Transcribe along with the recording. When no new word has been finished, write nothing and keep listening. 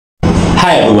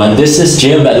Hi everyone, this is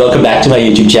Jim and welcome back to my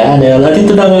YouTube channel. At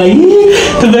ito na nga,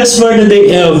 the best part of the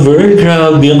day ever.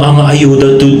 Grabe ang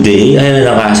ayuda today. Ayan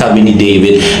na nga, sabi ni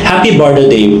David, Happy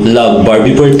birthday, love,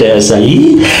 Barbie Cortez.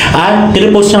 At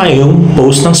tinipost na nga yung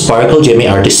post ng Sparkle Jamie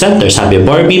Artist Center. Sabi,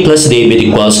 Barbie plus David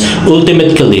equals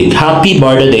ultimate colleague. Happy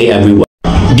birthday everyone.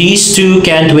 These two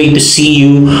can't wait to see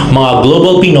you, mga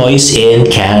global Pinoys in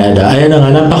Canada. Ayan na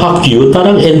nga, napaka-cute.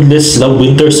 Parang endless love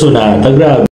winter sonata.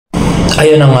 Grabe.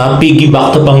 Ayan na nga,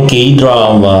 piggyback to pang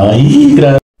KDrama.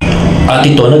 Grabe. At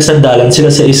ito, nagsandalan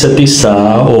sila sa isa't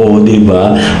isa. Oo,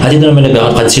 diba? At ito naman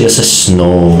nag-aakad sila sa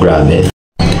snow. Grabe.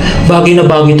 Bagay na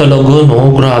bagay talaga,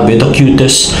 no? Grabe, the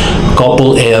cutest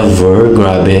couple ever.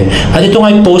 Grabe. At ito nga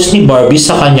yung post ni Barbie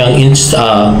sa kanyang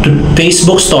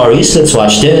Facebook stories. Let's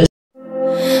watch this.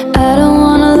 I don't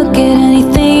wanna look at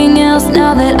anything else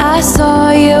now that I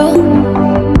saw you.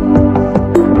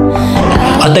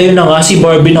 At ayun na nga, si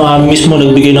Barbie na nga mismo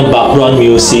nagbigay ng background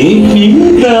music.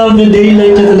 Grabe,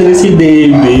 daylight na talaga si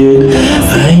David.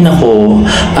 Ay, nako.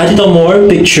 At ito, more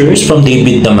pictures from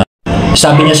David naman.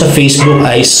 Sabi niya sa Facebook,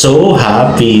 I so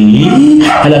happy.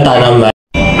 Halata naman.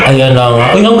 Ayan na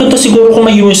nga. Ay, ang ganda siguro kung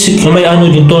may music, may ano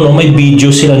dito, no? May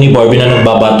video sila ni Barbie na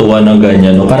nagbabatuan ng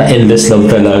ganyan, no? Para endless love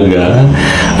talaga.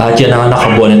 At yan na nga,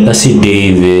 nakabonet na si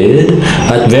David.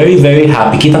 At very, very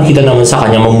happy. Kitang-kita naman sa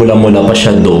kanya, mamula-mula pa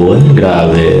siya doon.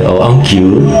 Grabe. Oh, ang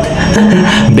cute.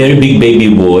 Very big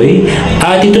baby boy.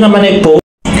 At ito naman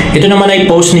ay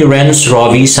post ni Renz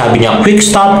Rovi. Sabi niya, quick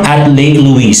stop at Lake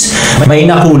Louise. May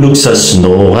nahulog sa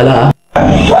snow. Hala.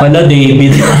 Hala,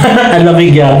 David. Ang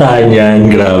lamig yata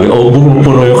niyan. Grabe. O,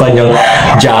 puro yung kanyang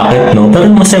jacket, no? Pero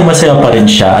masaya-masaya pa rin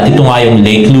siya. At ito nga yung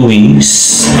Lake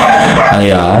Louise.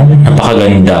 Ayan.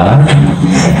 Napakaganda.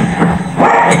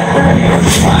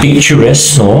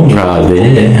 Picturesque, no?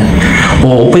 Grabe.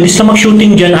 O, pwede sila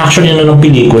mag-shooting dyan. Actually, ng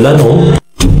pelikula, no?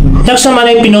 Next naman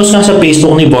ay pinost nga sa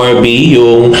Facebook ni Barbie,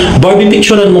 yung Barbie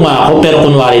picturean mo nga ako pero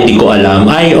kunwari di ko alam.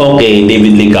 Ay okay,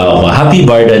 David Ligaw ako. Happy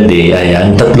birthday.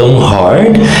 Ayan, 3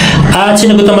 heart. At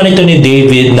sinagot naman ito ni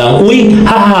David ng, uy,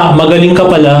 haha, magaling ka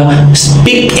pala.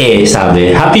 Speak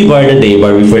sabi. Happy birthday,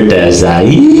 Barbie Forteza.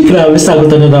 Grabe, sagot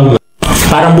na naman.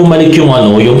 Parang bumalik yung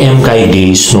yung MK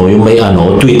Days, no? Yung may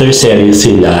Twitter series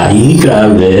sila.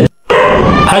 Grabe.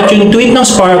 At yung tweet ng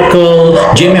Sparkle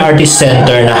Jamie Artist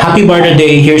Center na Happy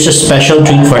birthday, here's a special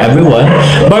treat for everyone.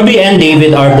 Barbie and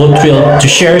David are both thrilled to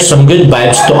share some good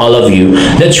vibes to all of you.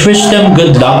 Let's wish them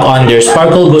good luck on their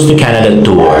Sparkle Goes to Canada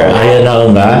tour. Ayan na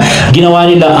nga. Ginawa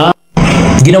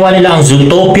nila ang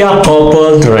Zootopia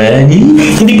couple trend.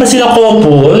 Hindi pa sila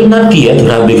couple, not yet.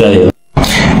 Grabe kayo.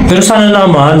 Pero sana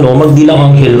naman, no, magdilang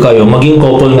ang hill kayo. Maging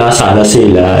couple nga sana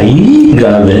sila.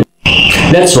 Grabe.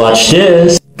 Let's watch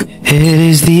this. It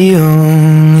is the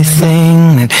only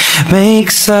thing that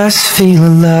makes us feel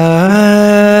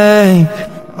alive.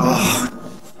 Oh.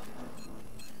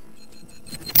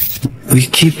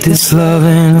 We keep this love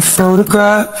in a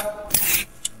photograph.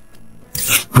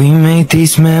 We make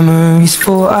these memories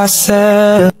for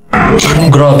ourselves.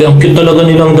 Grabe, ang cute talaga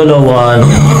nilang dalawa.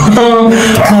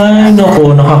 Ay,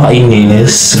 naku,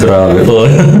 nakakainis. Grabe po.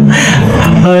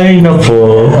 Ay,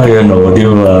 naku. Ayan o, di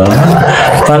ba?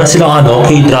 Para silang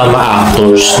K-drama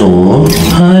actors, no?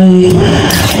 Ay.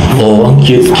 Oh, ang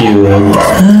cute-cute.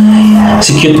 Ay.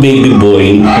 Si cute baby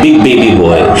boy. Big baby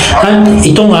boy. At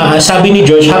ito nga, sabi ni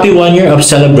George, happy 1 year of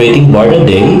celebrating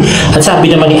birthday. At sabi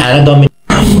naman ni Anna Dominic,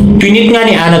 Pinit nga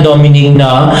ni Anna Dominic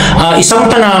na isang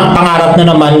pangarap na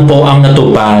naman po ang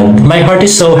natupad. My heart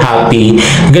is so happy.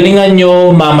 Galingan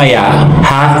nyo mamaya.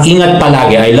 Ha? Ingat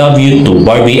palagi. I love you too,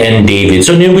 Barbie and David.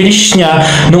 So, ni-wish niya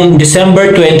nung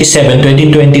December 27,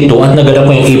 2022 at naganap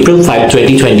po yung April 5,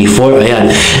 2024.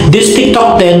 Ayan. This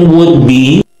TikTok 10 would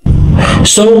be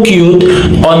so cute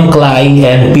on Clay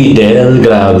and Fidel.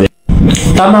 Grabe.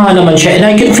 Tama nga naman siya. And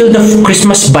I can feel the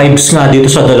Christmas vibes nga dito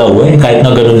sa dalawa kahit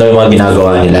na ganun lang yung mga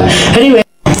ginagawa nila. Anyway,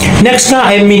 next nga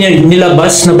ay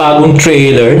nilabas na bagong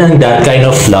trailer ng That Kind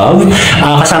of Love.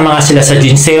 Kasama nga sila sa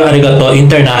Jinseo Arigato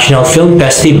International Film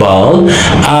Festival.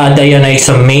 Ayan ay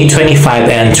sa May 25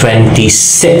 and 26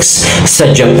 sa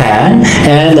Japan.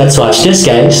 And let's watch this,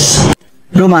 guys.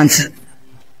 Romance.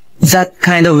 That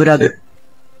kind of love.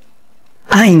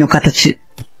 愛の形.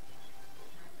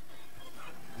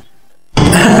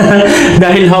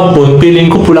 Dahil hapon,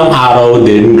 piling ko pulang araw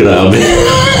din. Grabe.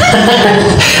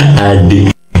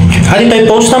 Adik. At ito ay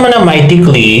post naman ng Mighty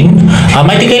Clean.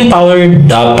 Mighty Clean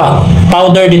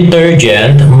powder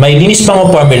detergent. May linis pang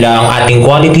formula ang ating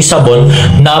quality sabon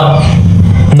na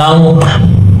ng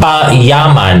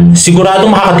payaman.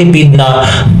 Siguradong makakatipid na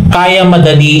kaya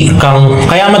madali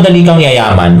kang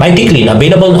yayaman. Mighty Clean,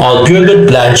 available in all Pure Good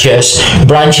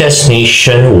branches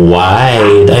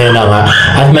nationwide. Ayun na nga.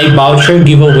 At may voucher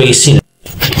giveaway sila.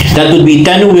 That would be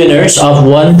 10 winners of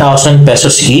 1,000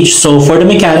 pesos each. So for the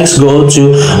mechanics, go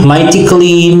to Mighty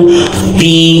Clean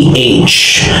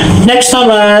PH. Next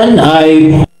naman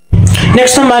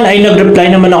ay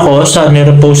nag-reply naman ako sa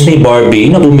nirepost ni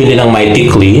Barbie na bumili ng Mighty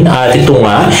Clean. At ito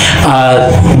nga,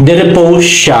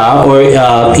 nirepost siya or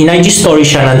in-IG story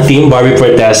siya ng Team Barbie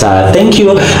Fortesa. Thank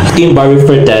you, Team Barbie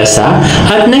Fortesa.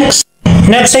 At next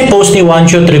ay post ni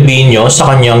Juancho Trevino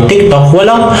sa kanyang TikTok.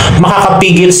 Walang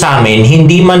makakapigil sa amin.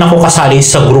 Hindi man ako kasali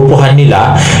sa grupuhan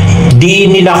nila.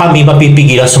 Di nila kami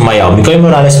mapipigilan sumayaw. Mikoy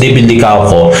Morales, David Licao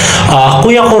ko.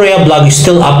 Kuya Korea Vlog is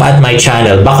still up at my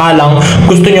channel. Baka lang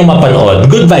gusto nyo mapanood.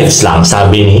 Good vibes lang,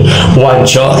 sabi ni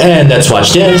Juancho. And let's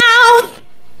watch this.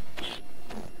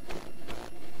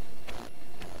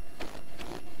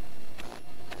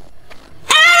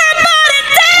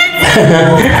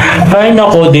 Ay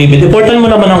nako, David, important mo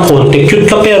naman ng konti. Cute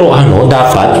ka pero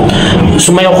dapat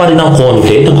sumayaw ka rin ng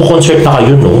konti. Nagko-concert na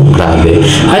kayo, no? Grabe.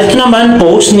 At ito naman,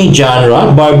 post ni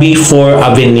Genre, Barbie for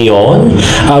Avignon.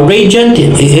 Radiant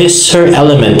is her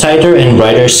element, tighter and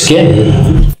brighter skin.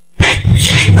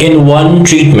 In one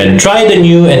treatment, try the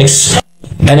new and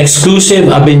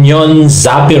exclusive Avignon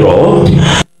Zapiro.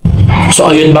 So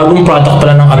ayun, bagong product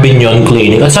pala ng Avignon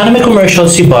Clinic. At sana may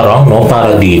commercial si Barang, no,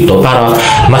 para dito, para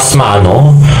mas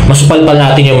palpal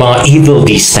natin yung mga evil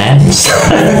descents.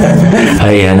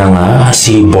 Ayan na nga,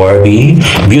 si Barbie,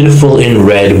 beautiful in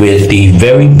red with the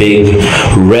very big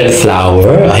red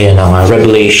flower. Ayan na nga,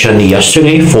 revelation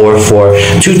yesterday for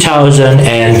 2024.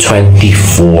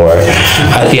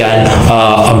 At yan,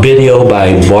 a video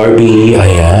by Barbie.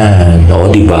 Ayan, o,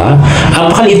 diba?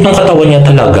 Ang pakaliit ng katawan niya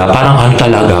talaga, parang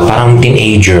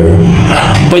teenager.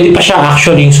 Pwede pa siya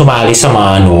actually sumali sa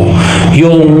mga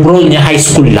yung role niya high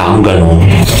school lang, gano'n.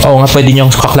 Oo nga, pwede niyang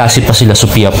kaklase pa sila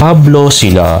Sofia Pablo,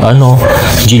 sila,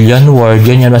 Jillian Ward,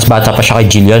 ganyan, mas bata pa siya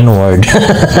kay Jillian Ward.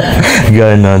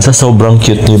 Ganon, sa sobrang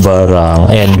cute ni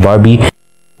Barang. And Barbie,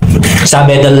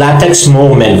 sabi, the latex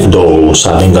moment though,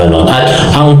 sabi gano'n. At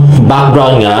ang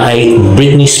background nga ay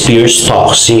Britney Spears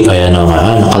Toxic. Ayan na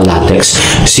nga, naka-latex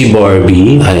si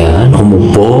Barbie. Ayan,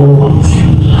 umupo.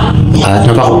 At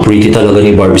napaka-pretty talaga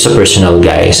ni Barbie sa personal,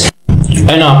 guys.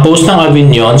 Ayun, post ng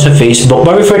Avignon sa Facebook.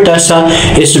 Barbie Fortesa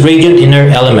is radiant in her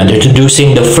element,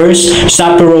 introducing the first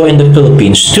Sapiro in the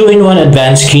Philippines, 2-in-1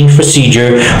 advanced skin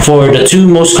procedure for the two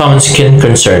most common skin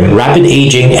concern, rapid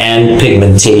aging and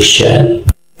pigmentation.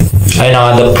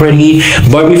 Ayun, the pretty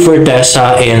Barbie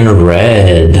Fortesa in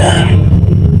red.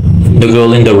 The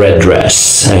girl in the red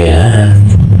dress. Ayan.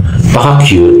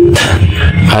 Baka-cute.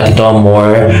 At ito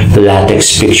more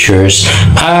latex pictures.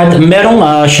 At merong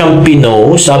siyang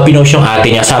pinost yung ate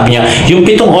niya. Sabi niya, yung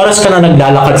 7 oras ka na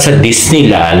naglalakad sa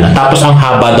Disneyland, tapos ang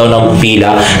haba daw ng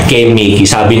pila kay Mickey,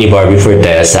 sabi ni Barbie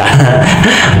Fortesa.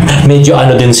 Medyo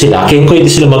din sila. Kaya pwede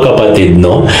sila magkapatid,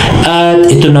 no? At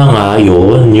ito na nga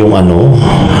yun, yung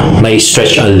may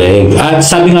stretch a leg. At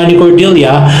sabi nga ni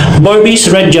Cordelia, Barbie's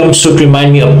red jumpsuit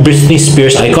remind me of Britney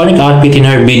Spears' iconic outfit in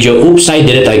her video, Oops, I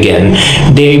Did It Again.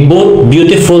 They both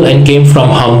beautiful and came from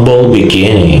humble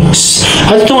beginnings.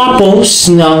 At ito nga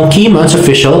post ng Kiman's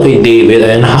official kay David,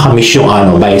 ay nakakamiss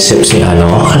yung biceps ni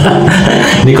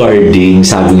ni Carding.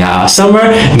 Sabi nga, summer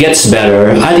gets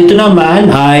better. At ito naman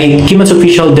ay Kiman's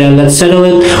official din, let's settle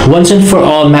it once and for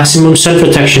all, maximum sun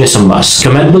protection is a must.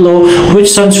 Comment below which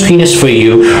sunscreen is for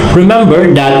you. Remember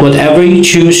that whatever you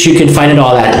choose, you can find it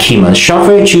all at Kiman's. Shop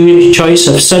for your choice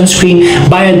of sunscreen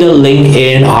via the link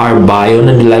in our bio.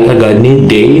 Like agad ni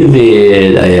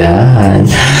David. Ayan.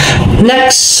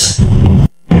 Next.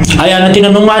 Ayan,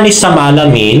 tinanong nga ni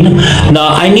Samalamin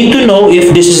na I need to know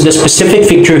if this is the specific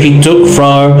picture he took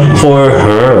for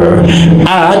her.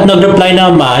 At nag-reply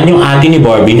naman yung ate ni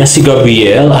Barbie na si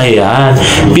Gabriel. Ayan,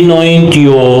 pinoint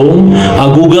yung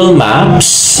Google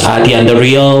Maps at yan, the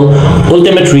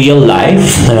ultimate real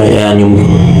life. Ayan, yung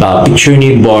picture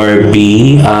ni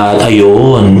Barbie at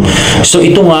ayun. So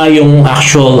ito nga yung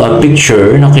actual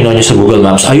picture na kinuha niya sa Google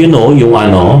Maps. Ayun yung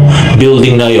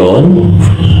building na yon.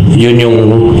 Yun yung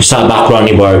sa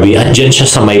background ni Barbie. At dyan siya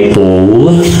sa may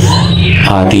pole.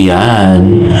 At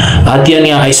yan. At yan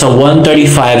nga ay sa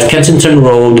 135 Kensington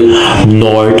Road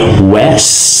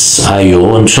Northwest.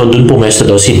 Ayun. So dun pumesta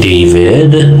daw si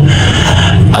David.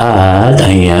 At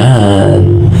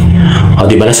ayan. O,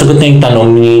 diba? Nasagot na yung tanong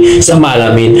ni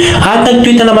Samalamin. At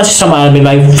nag-tweet na naman si Samalamin,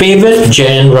 my favorite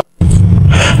genre.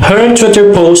 Her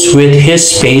Twitter post with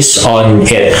his face on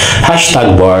it.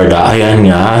 Hashtag Barda. Ayan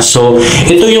nga. So,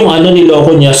 ito yung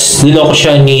niloko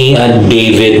siya ni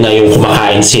David na yung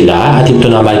kumakain sila. At ito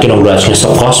naman, kinongrats niya sa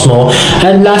Cosmo.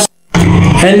 And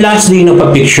lastly,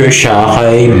 nagpa-picture siya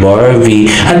kay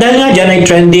Barbie. At dahil nga dyan ay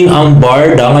trending ang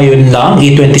Barda ngayon lang,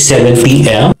 8:27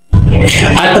 p.m.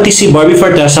 At pati si Barbie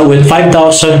Fortesa with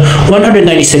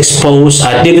 5,196 posts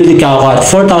at David Licauco at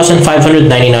 4,599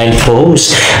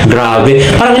 posts. Grabe.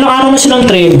 Parang ilang araw na silang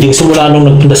trending simula nung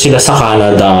nagpunta sila sa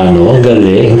Canada, no?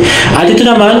 Galing. At ito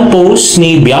naman, post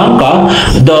ni Bianca,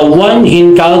 the one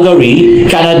in Calgary,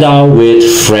 Canada with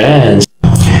friends.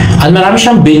 At marami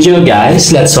siyang video, guys.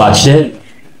 Let's watch it.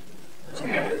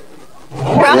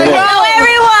 Rock and roll,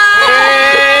 everyone!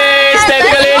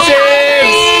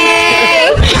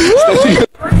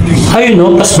 Ayun,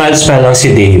 no? Pa-smile-smile lang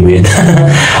si David.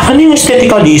 Ano yung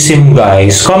aestheticalism,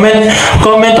 guys? Comment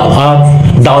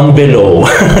down below.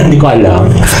 Hindi ko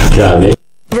alam. Grabe.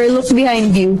 Look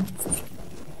behind you.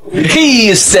 Hey,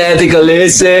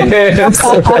 aestheticalism!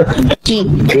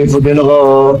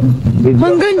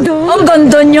 Ang ganda! Ang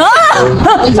ganda niya!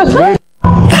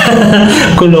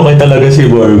 Kulokay talaga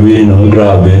si Barbie, no?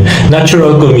 Grabe.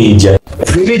 Natural comedian.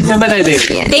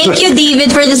 Thank you,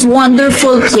 David, for this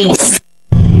wonderful place.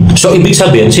 So, ibig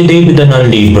sabihin, si David na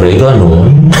ng libre,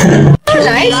 gano'n?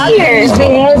 Nice here!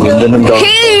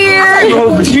 Here!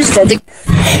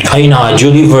 Ayun na,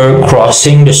 Julie Ver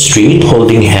crossing the street,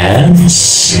 holding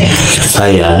hands.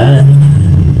 Ayan.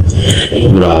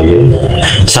 Grabe.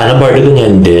 Sana Barbie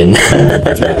ganyan din.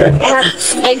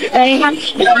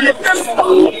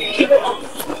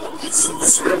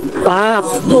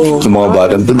 Yung mga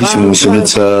batang to, di sumusunod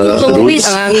sa rules.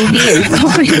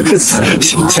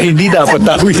 Sa hindi dapat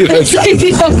tawiran.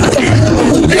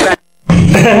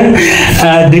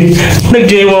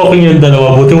 Nag-jaywalking yung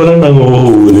dalawa, buti walang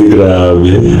nanguhuli.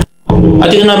 Grabe.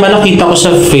 At yun naman, nakita ko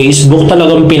sa Facebook,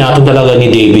 talagang pinatong talaga ni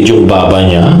David yung baba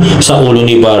niya sa ulo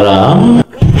ni Barang.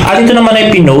 At ito naman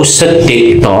ay pinost sa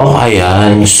TikTok.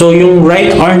 Ayan. So, yung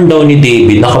right arm daw ni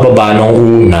David nakababa nung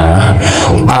una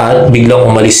at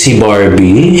biglang umalis si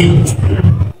Barbie.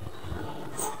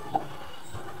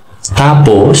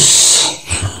 Tapos,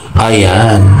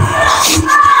 ayan.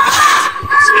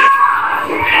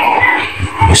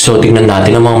 So, tingnan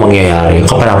natin ang mga mangyayari.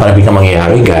 Kapanapanabik na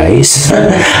mangyayari, guys.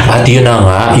 At yun na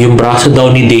nga, yung braso daw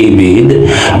ni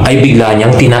David ay bigla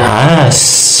niyang tinaas.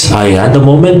 Ayan, the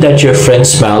moment that your friend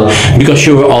smiled because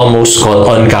you were almost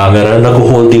caught on camera,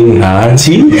 nag-holding hands.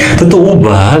 See? Totoo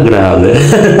ba? Grabe.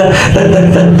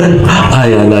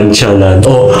 Ayan, nonchalant.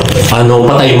 O,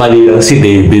 patay mali lang si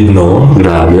David, no?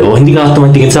 Grabe. O, hindi ka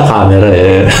tumatingin sa camera,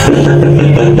 eh.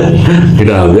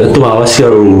 Grabe. At tumawa si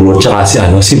Aruno, tsaka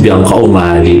si Bianca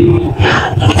umali.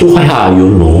 Ito kaya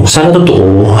yun, no? Sana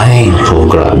totoo. Ay, so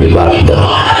grabe, Barda.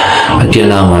 At yan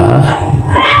na nga,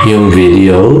 yung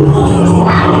video.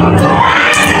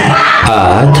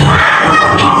 At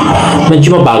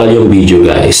medyo mabagal yung video,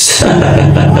 guys.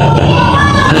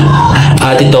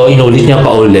 At ito, inulit niya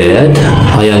pa ulit.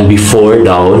 Ayan, before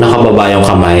daw, nakababa yung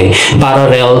kamay,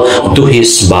 parallel to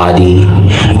his body.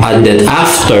 And then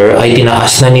after, ay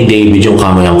tinaas na ni David yung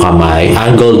kamay,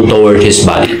 angled toward his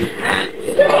body.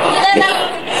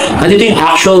 At ito yung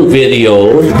actual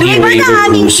video ni Raver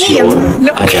Lucio.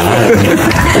 Ayan.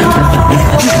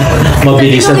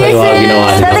 Mabilisan na yung mga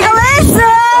ginawa nila.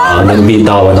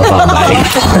 Nagbitawan ng kamay.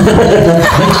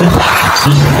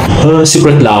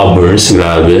 Secret lovers,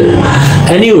 grabe.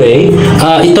 Anyway,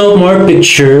 ito more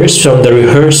pictures from the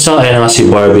rehearsal. Ayan nga si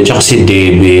Barbie at si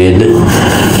David.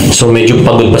 So medyo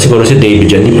pagod pa siguro si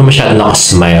David dyan. Hindi pa masyadong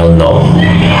nakasmile, no?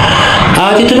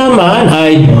 At ito naman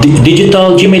ay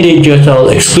Gmail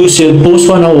Digital exclusive Post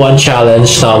 101 Challenge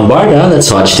ng Barda.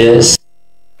 Let's watch this.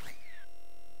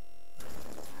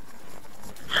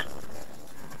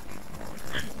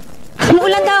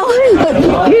 Umuulan daw.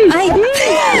 Ay.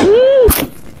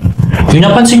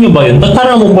 Napansin niyo ba yun? Ba't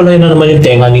parang namumulay na naman yung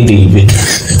tenga ni David?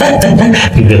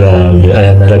 Grabe.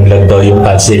 Ayan, nalaglag daw yung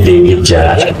pants ni David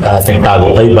dyan. At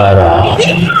nagtago kay Bara.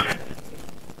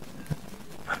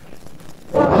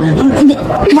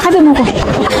 Makabi mo ko.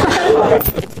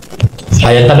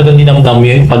 Ayan, talagang dinamdam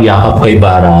yung pagyakap kay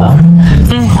Bara.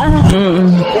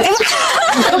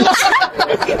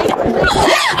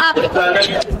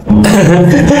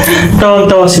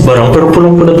 Tawang-tawa si Barang, pero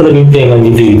pulang-pula talaga yung tenga ni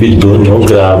David doon, no?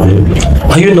 Grabe.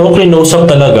 Ayun, no? Close up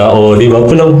talaga, oh, di ba?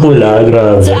 Pulang-pula,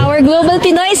 grabe. So our Global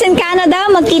Pinoys in Canada,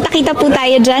 magkita-kita po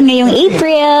tayo dyan ngayong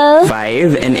April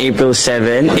 5 and April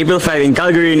 7. April 5 in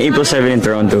Calgary and April 7 in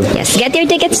Toronto. Yes, get your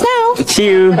tickets now. See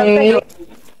you!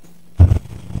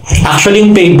 Actually,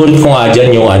 yung favorite ko nga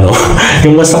dyan yung ano,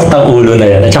 yung masaktang ulo na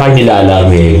yan. At saka yung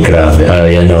nilalamig. Grabe.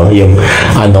 Ayan o, yung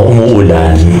ano,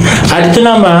 umuulan. At ito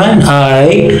naman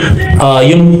ay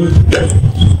yung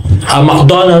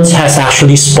McDonald's has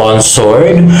actually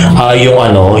sponsored yung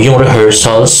ano, yung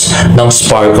rehearsals ng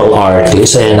Sparkle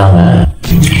Artist. Ayan na nga.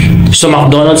 So,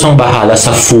 McDonald's ang bahala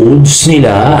sa foods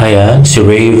nila. Ayan, si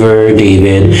Raver,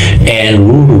 David, and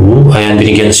Ruru. Ayan,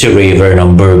 binigyan si Raver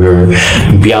ng burger.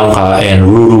 Bianca and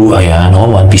Ruru, ayan,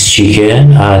 one-piece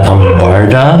chicken. At ang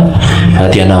Barda.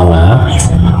 At yan na nga.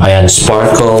 Ayan,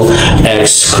 Sparkle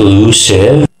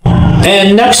exclusive.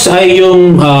 And next ay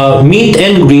yung meet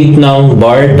and greet ng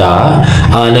Barda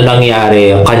na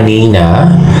nangyari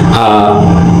kanina.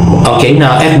 Okay,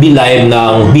 na FB Live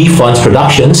ng B Funds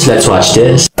Productions. Let's watch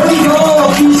this.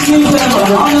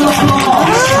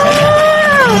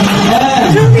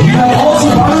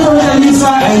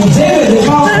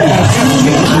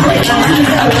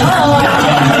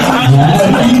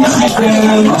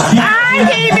 Hi,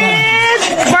 David!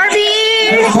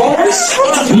 Barbie!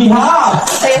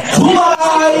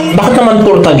 Bakit naman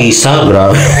Portalisa?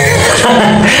 Grabe.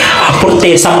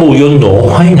 Portesa po yun, no?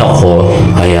 Ay, nako.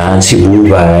 Ayan, si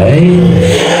Bubay.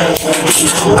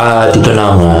 At ito na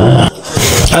nga.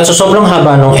 At so, sobrang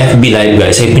haba ng FB Live,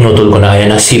 guys, ay pinutol ko na.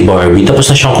 Ayan na si Barbie. Tapos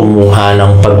na siyang kumuha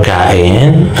ng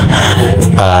pagkain.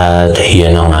 At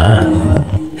yan na nga.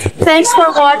 Thanks for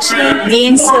watching.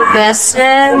 Dean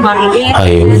Sylvester, Marilyn,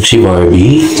 Ayun, si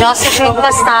Barbie. Josephine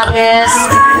Castanes,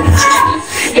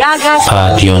 Yaga,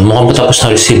 At yun, mukhang matapos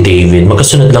na rin si David.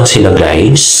 Magkasunod lang sila,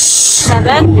 guys.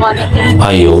 7, 1,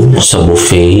 Ayun, sa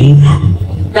buffet.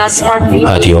 that's our people.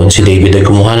 At yun, si David ay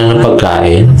kumuha na ng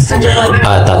pagkain.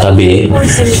 At tatabi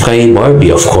kay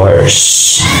Barbie, of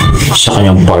course. Sa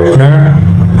kanyang partner.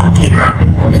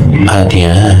 At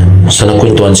yan. So,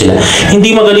 nagkwentuhan sila.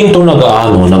 Hindi magaling itong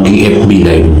nag-FB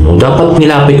live. No? Dapat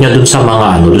nilapit niya dun sa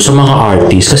mga, dun sa mga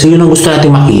artist. Kasi yun ang gusto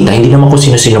natin makita. Hindi naman kung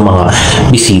sino-sino mga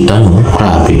bisita, no?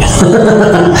 Grabe.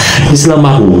 Hindi sila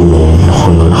marunong.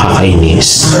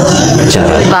 Nakakainis.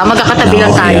 Diba? Magkakatabi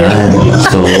lang tayo.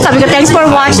 So, Sabi ko, thanks for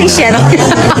watching, Shen.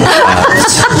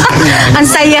 Ang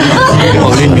saya.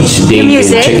 si David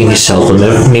music? checking his cellphone.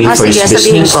 Maybe for sige, his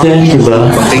sabihin business ko. din,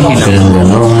 diba? Ganun.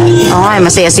 Oo, ay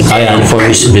masaya si Ayan, for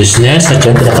his business. At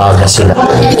yan, tinatawag na sila.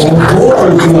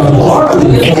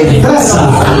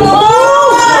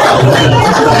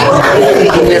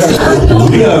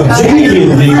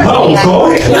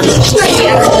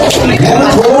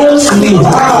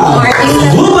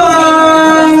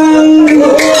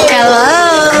 Hello!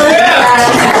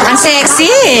 Ang sexy!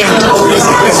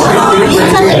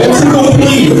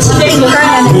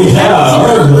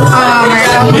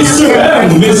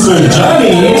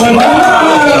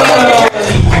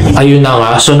 Ayun na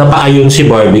nga. So, napaayon si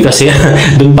Barbie kasi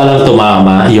dun palang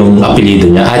tumama yung apelido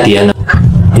niya. At yan.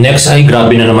 Next ay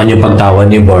grabe na naman yung pagtawa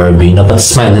ni Barbie.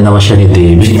 Napasmile na naman siya ni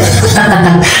David.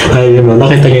 Ayun mo,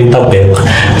 nakita niyo yung tapik.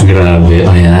 Grabe,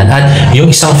 ayan. At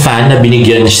yung isang fan na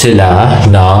binigyan sila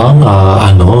ng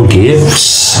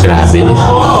gifts. Grabe.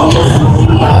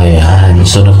 Ayan.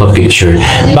 So, nagpa-picture.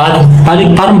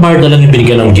 Parang Barda lang yung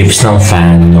binigyan ng gifts ng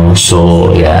fan, no?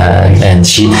 So, yan. And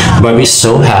Barbie is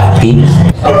so happy.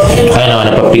 Ayun,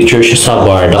 nagpa-picture siya sa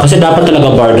Barda. Kasi dapat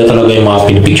talaga Barda talaga yung mga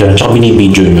pinipicture at saka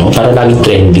binibideo nyo. Para laging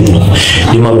trending.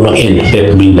 Yung mga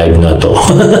FB live na to.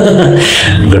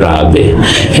 Grabe.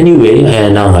 Anyway,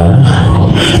 ayan na nga.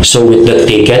 So, with the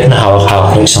ticket na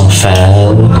hawak-hawak ng isang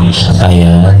fan.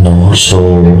 Ayan, no?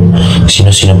 So,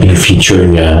 sino-sino pinifeature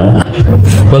niya.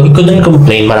 Wag ko din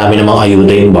complain. Marami namang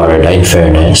ayuda yung Barda, in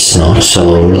fairness, no?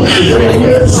 So,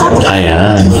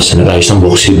 ayan. So, nag-ayos ng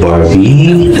buhok si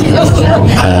Barbie.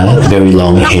 Very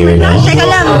long hair na.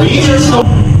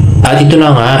 At ito na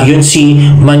nga, yun si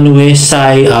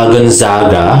Manuesay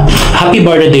Gonzaga. Happy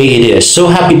birthday it is. So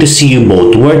happy to see you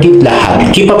both. Worth it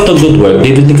lahat. Keep up the good work.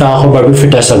 David Nicao, Barbie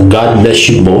Fertasa, God bless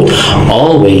you both.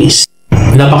 Always.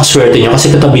 Napakaswerte niya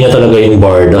kasi katabi niya talaga yung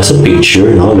Barda sa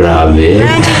picture, no? Grabe.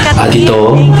 At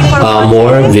ito,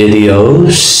 more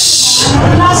videos.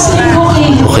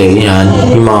 Okay, yan.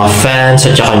 Yung mga fans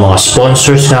at saka yung mga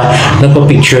sponsors na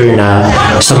nagpa-picture na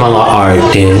sa mga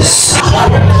artists.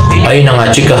 Ayun na nga,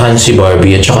 chikahan si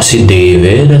Barbie at saka si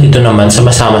David. At ito naman,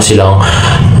 sama-sama silang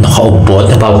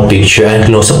nakaupot, napapapicture. And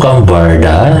close-up ka ang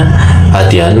Barda. At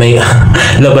yan, may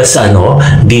labas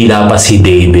dila pa si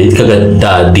David, kagad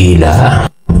dila.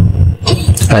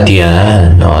 At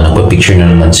yan, nagpa-picture na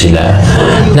naman sila.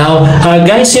 Now,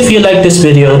 guys, if you like this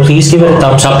video, please give it a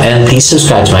thumbs up and please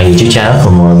subscribe to my YouTube channel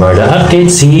for more Barda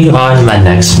updates. See you on my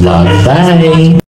next vlog. Bye!